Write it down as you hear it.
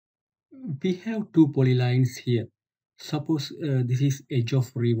We have two polylines here. Suppose this is edge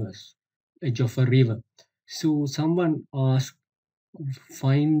of a river. So someone asks,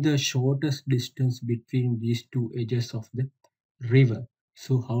 find the shortest distance between these two edges of the river.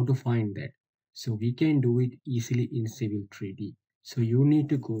 So how to find that? So we can do it easily in Civil 3D. So you need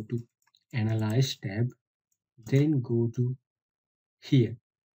to go to Analyze tab, then go to here,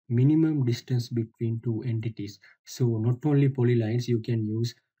 minimum distance between two entities. So not only polylines, you can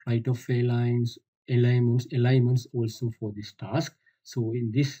use right of way lines, alignments also for this task. So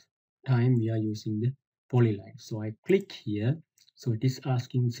in this time we are using the polyline. So I click here. So it is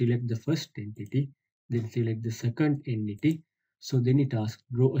asking select the first entity, then select the second entity. So then it asks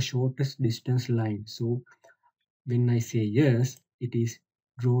draw a shortest distance line. So when I say yes, it is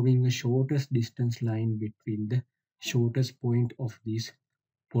drawing a shortest distance line between the shortest point of these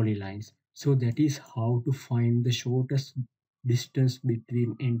polylines. So that is how to find the shortest distance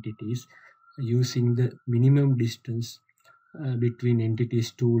between entities using the minimum distance between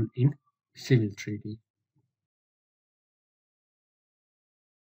entities tool in Civil 3D.